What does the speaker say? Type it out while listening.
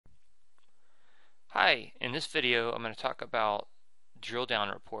Hi, in this video I'm going to talk about drill down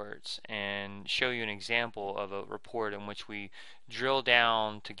reports and show you an example of a report in which we drill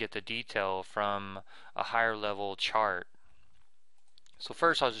down to get the detail from a higher level chart. So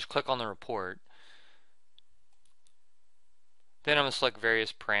first I'll just click on the report. Then I'm going to select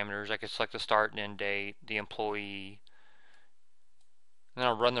various parameters. I can select the start and end date, the employee. Then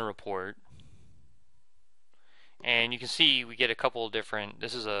I'll run the report. And you can see we get a couple of different,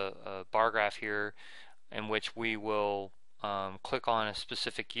 this is a bar graph here in which we will click on a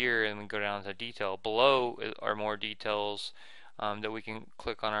specific year and we go down to detail. Below are more details that we can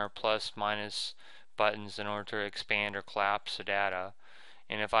click on our plus minus buttons in order to expand or collapse the data.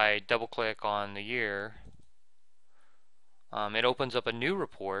 And if I double click on the year, it opens up a new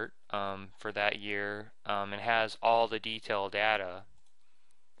report for that year and has all the detailed data.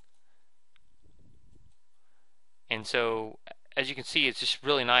 And so as you can see, it's just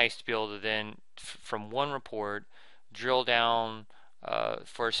really nice to be able to then from one report drill down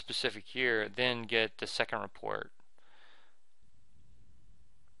for a specific year, then get the second report.